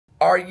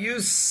Are you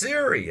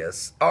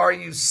serious? Are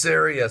you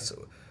serious?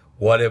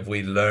 What have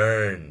we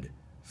learned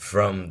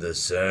from the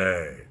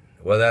CERN?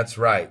 Well, that's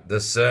right, the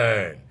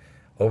CERN.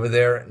 Over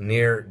there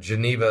near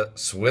Geneva,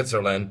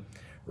 Switzerland,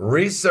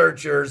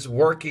 researchers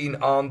working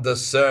on the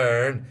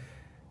CERN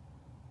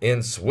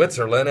in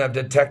Switzerland have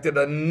detected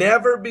a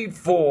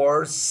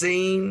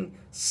never-before-seen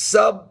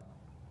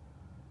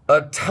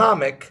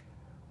subatomic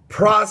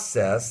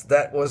process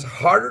that was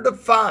harder to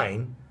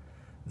find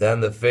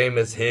than the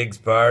famous Higgs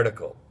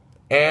particle.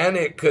 And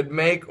it could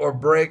make or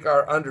break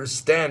our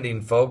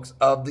understanding, folks,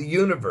 of the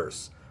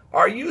universe.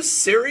 Are you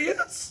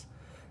serious?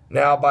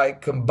 Now, by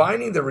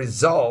combining the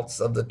results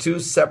of the two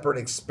separate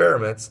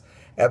experiments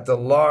at the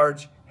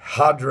Large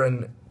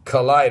Hadron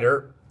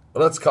Collider,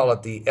 let's call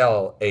it the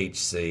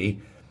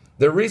LHC,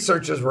 the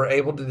researchers were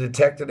able to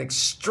detect an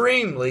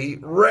extremely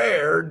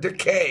rare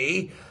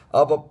decay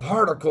of a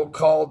particle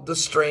called the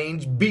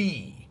strange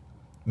B,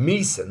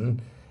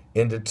 meson,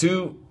 into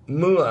two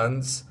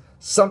muons,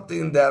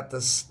 something that the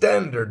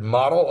standard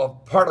model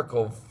of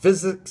particle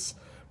physics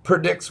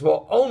predicts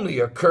will only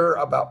occur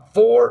about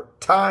 4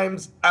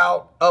 times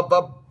out of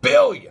a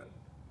billion,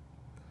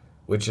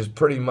 which is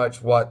pretty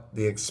much what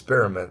the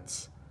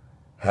experiments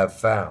have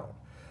found.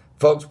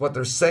 Folks, what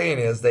they're saying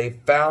is they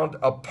found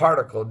a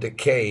particle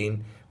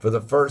decaying for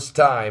the first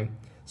time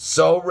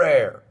so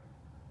rare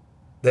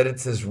that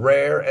it's as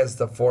rare as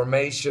the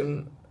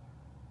formation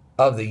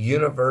of the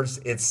universe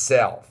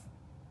itself.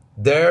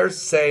 They're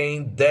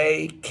saying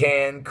they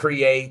can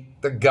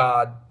create the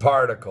God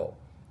particle.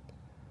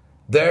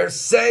 They're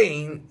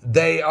saying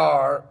they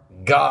are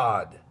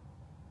God.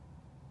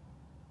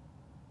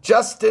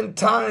 Just in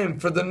time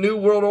for the New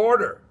World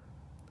Order.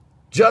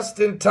 Just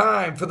in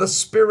time for the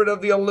spirit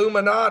of the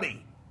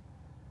Illuminati.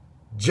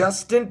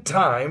 Just in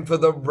time for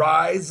the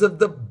rise of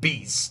the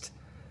beast,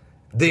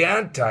 the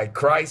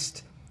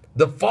Antichrist,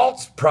 the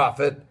false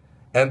prophet,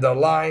 and the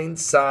lying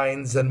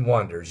signs and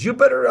wonders. You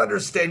better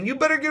understand. You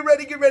better get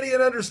ready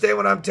and understand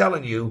what I'm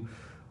telling you.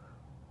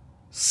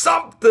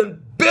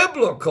 Something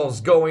biblical's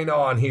going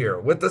on here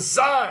with the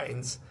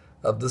signs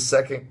of the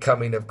second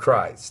coming of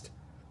Christ.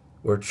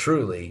 We're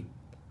truly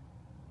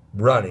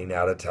running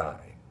out of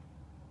time.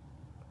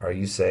 Are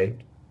you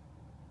saved?